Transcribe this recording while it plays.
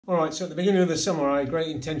Alright, so at the beginning of the summer I had great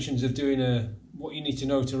intentions of doing a What You Need to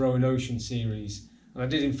Know to Row an Ocean series, and I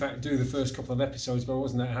did in fact do the first couple of episodes, but I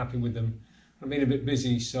wasn't that happy with them. I've been a bit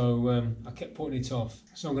busy, so I kept putting it off.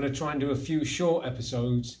 So I'm going to try and do a few short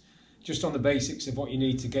episodes just on the basics of what you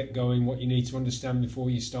need to get going, what you need to understand before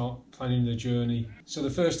you start planning the journey. So the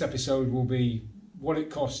first episode will be what it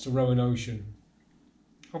costs to row an ocean.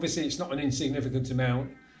 Obviously it's not an insignificant amount,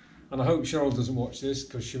 and I hope Cheryl doesn't watch this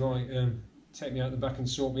because she might take me out the back and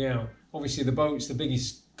sort me out. Obviously the boat's the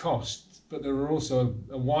biggest cost, but there are also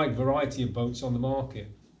a wide variety of boats on the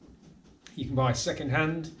market. You can buy second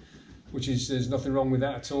hand, which is, there's nothing wrong with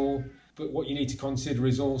that at all, but what you need to consider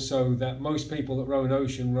is also that most people that row an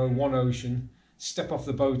ocean row one ocean, step off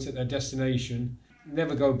the boat at their destination,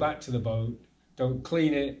 never go back to the boat, don't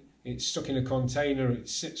clean it, it's stuck in a container, it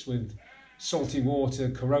sits with salty water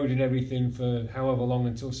corroding everything for however long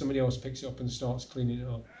until somebody else picks it up and starts cleaning it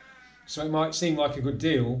up. So it might seem like a good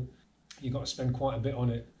deal, you've got to spend quite a bit on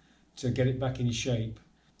it to get it back in shape.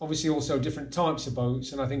 Obviously also different types of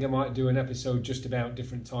boats, and I think I might do an episode just about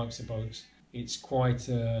different types of boats. It's quite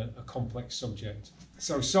a complex subject.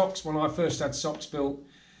 So socks, when I first had socks built,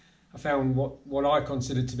 I found what I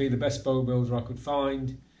considered to be the best boat builder I could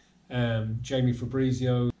find, Jamie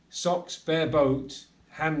Fabrizio. Socks, bare boat,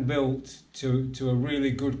 hand built to a really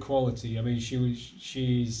good quality. I mean,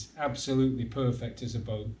 she's absolutely perfect as a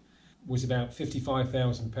boat. Was about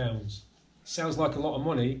 £55,000. Sounds like a lot of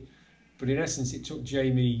money, but in essence it took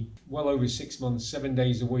Jamie well over 6 months, 7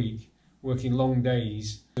 days a week, working long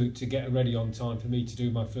days to get her ready on time for me to do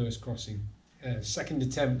my first crossing. Second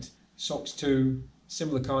attempt, socks 2,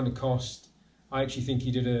 similar kind of cost. I actually think he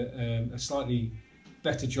did a slightly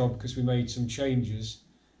better job because we made some changes,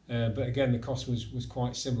 but again the cost was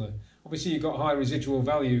quite similar. Obviously you've got high residual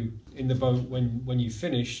value in the boat when you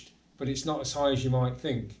finished, but it's not as high as you might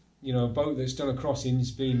think. You know, a boat that's done a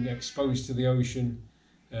crossing's been exposed to the ocean,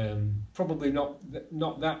 probably not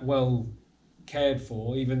that well cared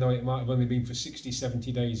for, even though it might have only been for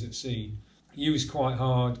 60-70 days at sea. Used quite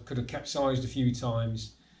hard, could have capsized a few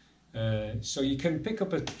times. So you can pick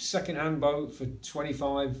up a second-hand boat for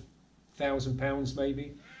 £25,000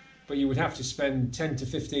 maybe, but you would have to spend 10 to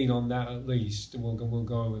 15 on that at least, and we'll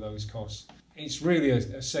go over those costs. It's really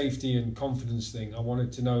a safety and confidence thing. I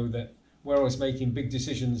wanted to know that where I was making big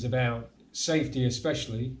decisions about safety,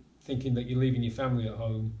 especially thinking that you're leaving your family at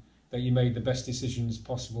home, that you made the best decisions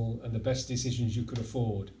possible and the best decisions you could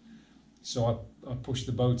afford. So I pushed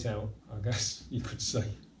the boat out, I guess you could say.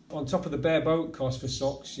 On top of the bare boat cost for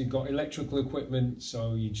socks, you've got electrical equipment,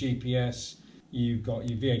 so your GPS, you've got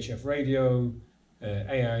your VHF radio,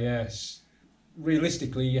 AIS.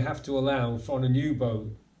 Realistically, you have to allow, for on a new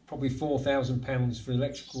boat, probably £4,000 for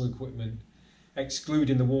electrical equipment,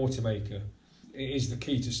 excluding the water maker. It is the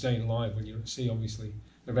key to staying alive when you're at sea, obviously.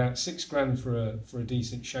 About £6,000 for a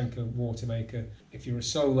decent Shanker water maker. If you're a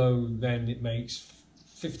solo, then it makes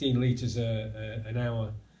 15 litres an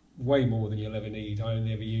hour, way more than you'll ever need. I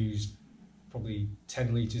only ever used probably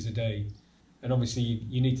 10 litres a day. And obviously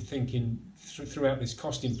you need to think throughout this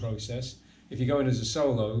costing process. If you're going as a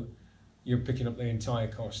solo, you're picking up the entire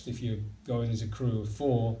cost. If you're going as a crew of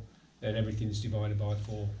 4, then everything's divided by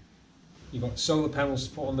 4. You've got solar panels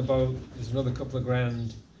to put on the boat, there's another couple of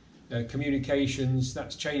grand. Communications,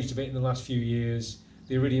 that's changed a bit in the last few years.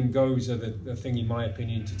 The Iridium Go's are the thing, in my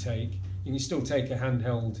opinion, to take. You can still take a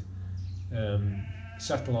handheld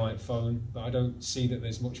satellite phone, but I don't see that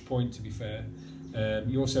there's much point, to be fair.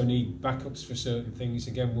 You also need backups for certain things.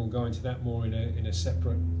 Again, we'll go into that more in a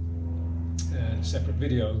separate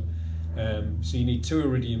video. So you need 2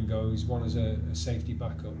 Iridium Go's, one as a safety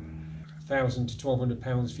backup. £1,000 to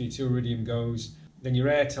 £1,200 for your 2 Iridium Go's. Then your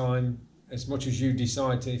airtime, as much as you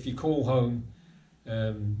decide to, if you call home,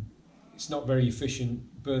 it's not very efficient,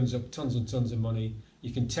 burns up tons and tons of money.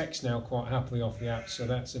 You can text now quite happily off the app, so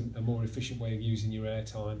that's a more efficient way of using your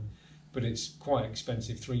airtime, but it's quite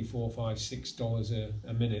expensive, $3, $4, $5, $6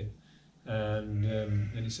 a minute, and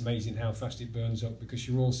it's amazing how fast it burns up because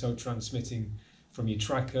you're also transmitting from your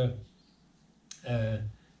tracker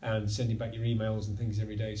and sending back your emails and things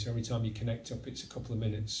every day. So every time you connect up, it's a couple of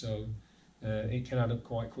minutes. So it can add up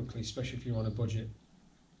quite quickly, especially if you're on a budget.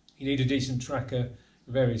 You need a decent tracker,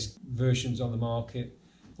 various versions on the market.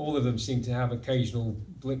 All of them seem to have occasional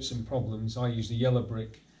blips and problems. I use the Yellow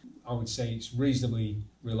Brick. I would say it's reasonably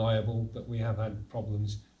reliable, but we have had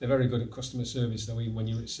problems. They're very good at customer service though, even when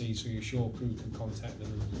you're at sea, so your shore crew can contact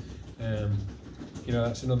them. You know,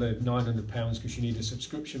 that's another £900 because you need a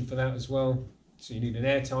subscription for that as well. So you need an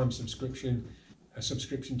airtime subscription. a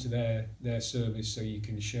subscription to their service, so you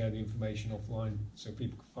can share the information offline so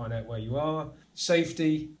people can find out where you are.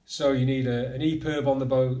 Safety, so you need an EPIRB on the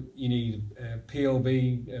boat, you need a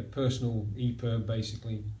PLB, a personal EPIRB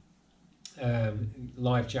basically,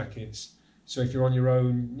 life jackets. So if you're on your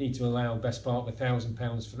own, you need to allow best part of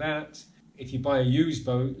 £1,000 for that. If you buy a used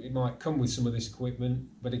boat, it might come with some of this equipment,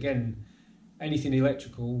 but again, anything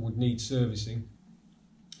electrical would need servicing.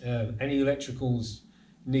 Any electricals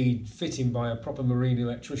need fitting by a proper marine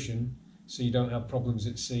electrician, so you don't have problems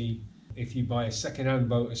at sea. If you buy a second-hand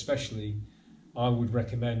boat especially, I would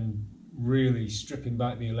recommend really stripping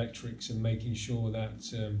back the electrics and making sure that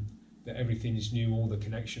that everything's new, all the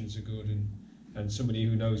connections are good, and somebody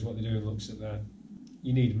who knows what they're doing looks at that.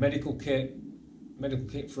 You need medical kit. Medical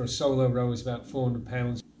kit for a solo row is about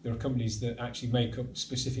 £400. There are companies that actually make up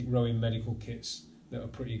specific rowing medical kits that are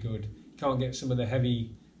pretty good. You can't get some of the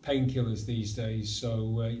heavy painkillers these days,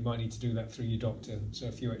 so you might need to do that through your doctor, so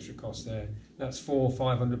a few extra costs there. That's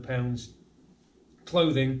 £400–500.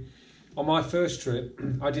 Clothing. On my first trip,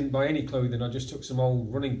 I didn't buy any clothing. I just took some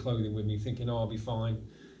old running clothing with me, thinking, oh, I'll be fine.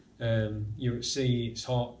 You're at sea, it's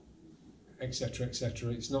hot, etc., etc.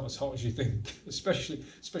 It's not as hot as you think, especially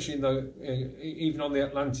in the even on the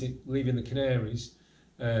Atlantic, leaving the Canaries.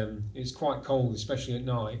 It's quite cold, especially at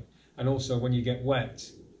night, and also when you get wet,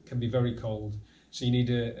 it can be very cold. So you need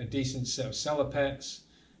a decent set of salopettes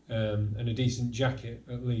and a decent jacket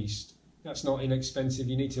at least. That's not inexpensive.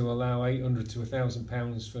 You need to allow £800 to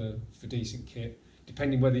 £1,000 for decent kit,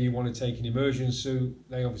 depending whether you want to take an immersion suit.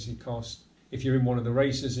 They obviously cost. If you're in one of the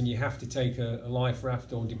races and you have to take a life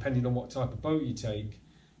raft, or depending on what type of boat you take,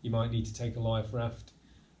 you might need to take a life raft.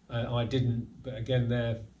 I didn't, but again,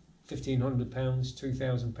 they're £1,500,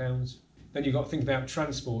 £2,000. Then you've got to think about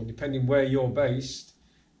transport, depending where you're based.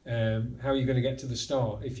 How are you going to get to the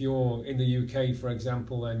start? If you're in the UK, for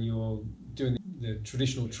example, and you're doing the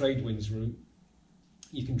traditional trade winds route,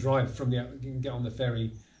 you can drive from you can get on the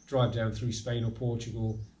ferry, drive down through Spain or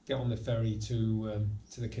Portugal, get on the ferry to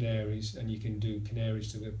the Canaries, and you can do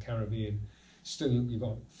Canaries to the Caribbean. Still, you've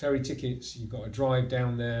got ferry tickets, you've got to drive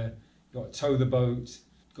down there, you've got to tow the boat,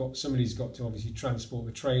 somebody's got to obviously transport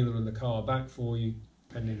the trailer and the car back for you,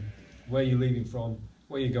 depending where you're leaving from,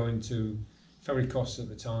 where you're going to. Ferry costs at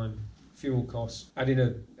the time, fuel costs, add in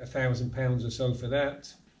 £1,000 or so for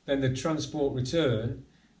that. Then the transport return,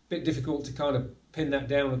 bit difficult to kind of pin that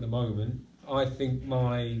down at the moment. I think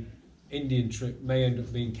my Indian trip may end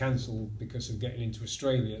up being cancelled because of getting into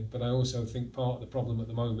Australia, but I also think part of the problem at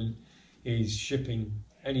the moment is shipping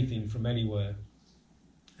anything from anywhere.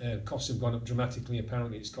 Costs have gone up dramatically.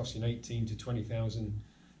 Apparently it's costing $18,000 to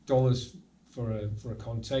 $20,000 for a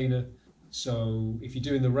container. So if you're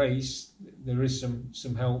doing the race, there is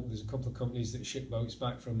some help. There's a couple of companies that ship boats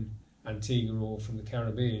back from Antigua or from the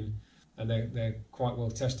Caribbean, and they're quite well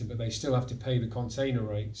tested, but they still have to pay the container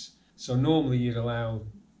rates. So normally you'd allow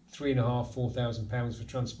 £3,500–4,000 for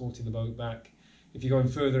transporting the boat back. If you're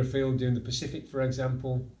going further afield, doing the Pacific, for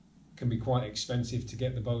example, it can be quite expensive to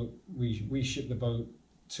get the boat. We shipped the boat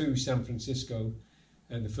to San Francisco,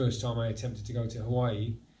 and the first time I attempted to go to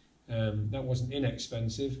Hawaii, that wasn't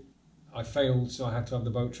inexpensive. I failed, so I had to have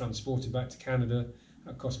the boat transported back to Canada.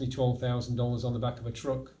 That cost me $12,000 on the back of a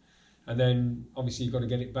truck, and then obviously you've got to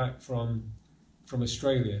get it back from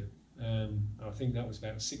Australia. I think that was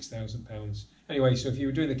about £6,000. Anyway, so if you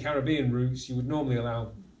were doing the Caribbean routes, you would normally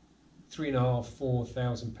allow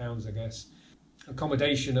 £3,500–4,000, I guess.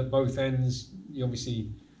 Accommodation at both ends, you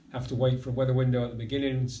obviously have to wait for a weather window at the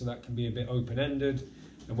beginning, so that can be a bit open-ended.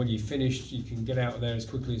 And when you've finished, you can get out of there as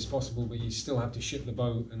quickly as possible, but you still have to ship the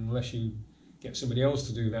boat, unless you get somebody else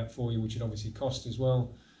to do that for you, which would obviously cost as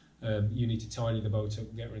well. You need to tidy the boat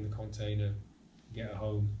up, get her in the container, get her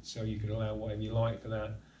home. So you could allow whatever you like for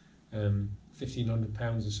that.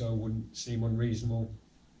 £1,500 or so wouldn't seem unreasonable.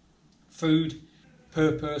 Food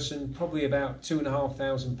per person, probably about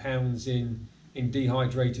 £2,500 in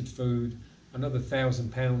dehydrated food, another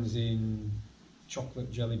 £1,000 in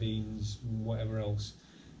chocolate, jelly beans, whatever else.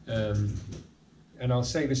 And I'll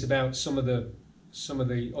say this about some of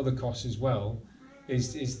the other costs as well,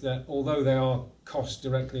 is that although there are costs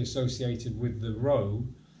directly associated with the row,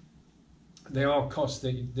 there are costs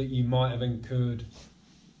that you might have incurred.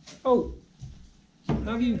 Oh,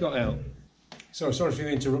 have you got out? Sorry for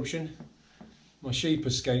the interruption. My sheep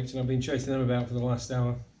escaped and I've been chasing them about for the last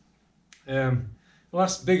hour. The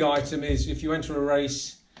last big item is if you enter a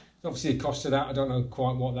race, obviously a cost of that. I don't know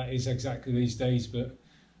quite what that is exactly these days, but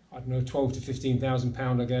I don't know, £12,000 to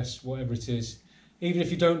 £15,000, I guess, whatever it is. Even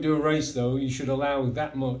if you don't do a race though, you should allow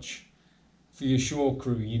that much for your shore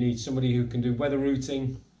crew. You need somebody who can do weather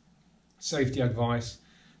routing, safety advice.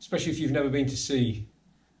 especially if you've never been to sea.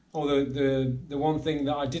 Oh, the one thing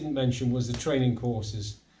that I didn't mention was the training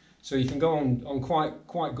courses. So you can go on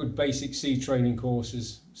quite good basic sea training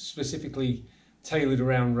courses, specifically tailored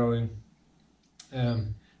around rowing.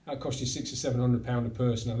 That costs you £600 or £700 a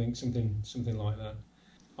person, I think, something like that.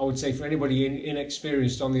 I would say for anybody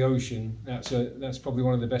inexperienced on the ocean, that's probably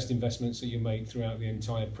one of the best investments that you make throughout the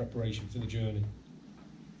entire preparation for the journey.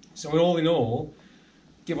 So in all,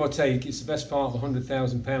 give or take, it's the best part of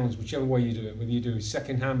 £100,000, whichever way you do it, whether you do a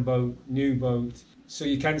second-hand boat, new boat. So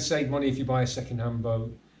you can save money if you buy a second-hand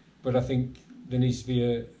boat, but I think there needs to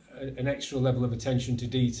be an extra level of attention to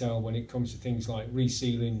detail when it comes to things like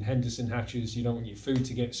resealing, Henderson hatches. You don't want your food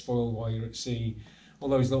to get spoiled while you're at sea. All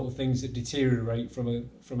those little things that deteriorate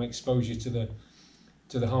from exposure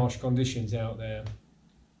to the harsh conditions out there.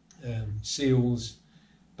 Seals,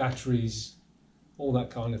 batteries, all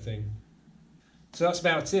that kind of thing. So that's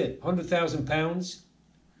about it. £100,000.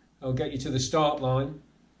 I'll get you to the start line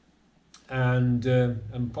and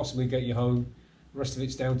possibly get you home. The rest of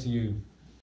it's down to you.